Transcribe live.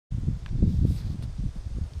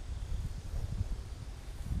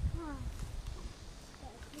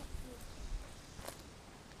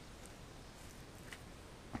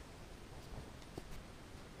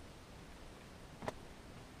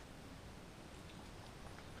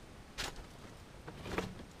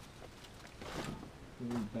Let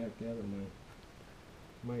me back out of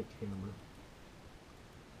my camera.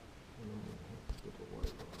 And I'm gonna have to get the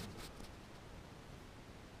light on.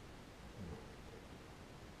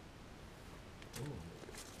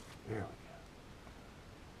 There we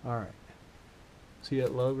go. All right. See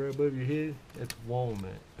that log right above your head? That's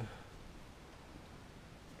walnut.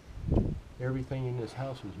 Everything in this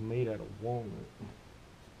house was made out of walnut.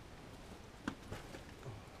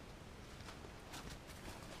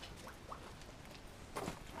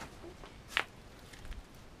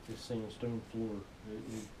 This sandstone floor.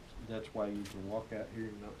 That's why you can walk out here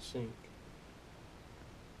and not sink.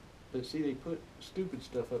 But see, they put stupid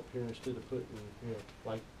stuff up here instead of putting,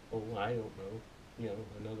 like, oh, I don't know,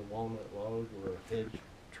 another walnut log or a hedge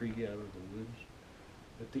tree out of the woods.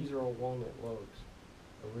 But these are all walnut logs,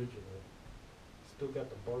 original. Still got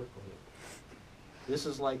the bark on it. This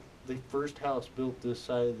is like the first house built this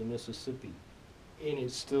side of the Mississippi, and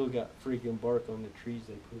it's still got freaking bark on the trees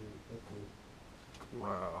they put it up with.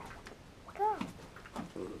 Wow.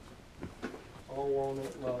 All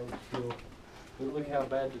walnut logs still. But look how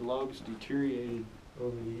bad the logs deteriorated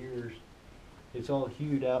over the years. It's all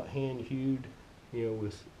hewed out, hand hewed,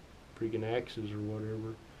 with freaking axes or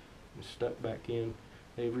whatever, and stuck back in.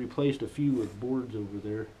 They've replaced a few with boards over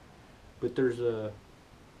there, but there's a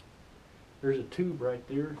tube right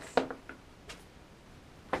there.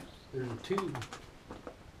 There's a tube,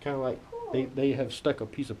 kind of like they have stuck a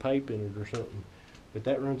piece of pipe in it or something, but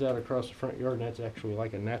that runs out across the front yard, and that's actually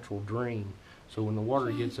like a natural drain. So when the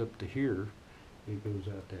water gets up to here, it goes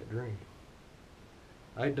out that drain.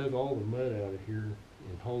 I dug all the mud out of here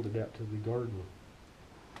and hauled it out to the garden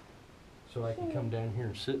so I could come down here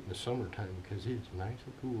and sit in the summertime because it's nice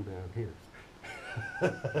and cool down here.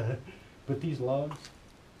 But these logs,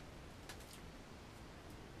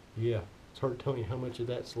 yeah, it's hard to tell you how much of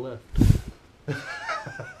that's left.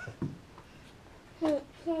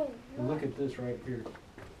 And look at this right here.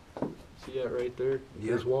 See that right there?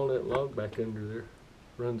 Yeah. There's walnut log back under there.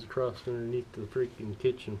 Runs across underneath the freaking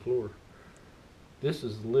kitchen floor. This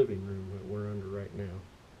is the living room that we're under right now.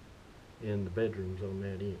 And the bedroom's on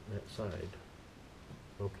that end, that side.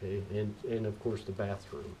 Okay, and of course the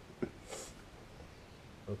bathroom.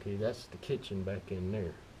 Okay, that's the kitchen back in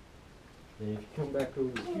there. And if you come back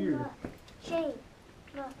over here, Shane,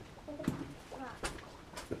 look. Look.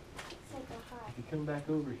 It's like a heart. if you come back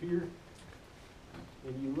over here,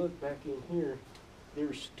 and you look back in here,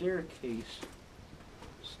 there's staircase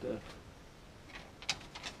stuff.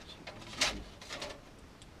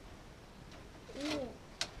 Yeah.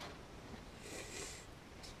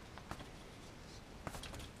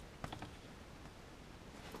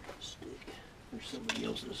 Stick. There's somebody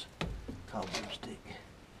else's cobweb stick.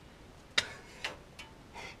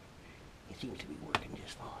 It seems to be working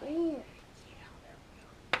just fine.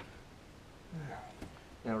 Yeah.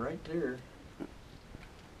 Now right there,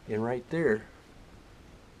 and right there,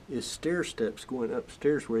 is stair steps going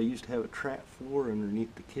upstairs where I used to have a trap floor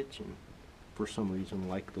underneath the kitchen for some reason,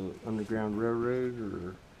 like the Underground Railroad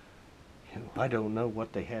or, I don't know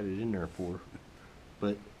what they had it in there for,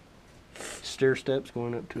 but stair steps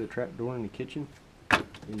going up to a trap door in the kitchen, and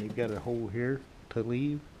they've got a hole here to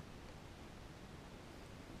leave.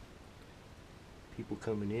 People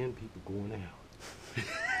coming in, people going out.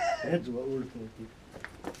 That's what we're thinking.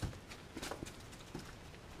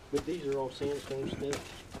 But these are all sandstone steps.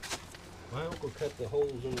 My uncle cut the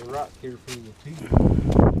holes in the rock here for the tube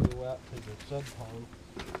to go out to the sub pond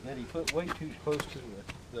that he put way too close to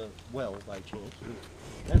the well by chance. But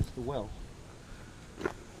that's the well.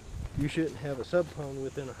 You shouldn't have a sub pond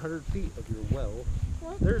within 100 feet of your well.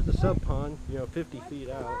 There's the sub pond, 50 feet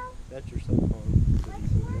out. That's your sub pond.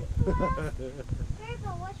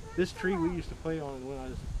 This tree we used to play on when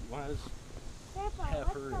I was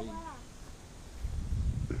half her age.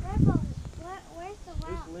 Grandpa, where's the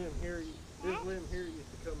This well? limb here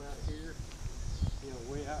used to come out here,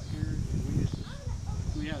 way out here, and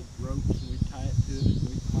we had ropes and we'd tie it to it and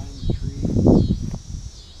we'd climb the tree.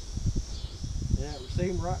 Yeah, the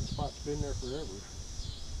same rock spot's been there forever.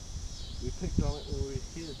 We picked on it when we were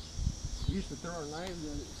kids. We used to throw our knives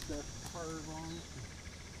at it and stuff, carve on it.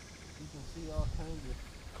 You can see all kinds of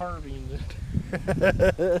carving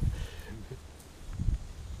that.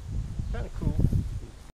 Kind of cool.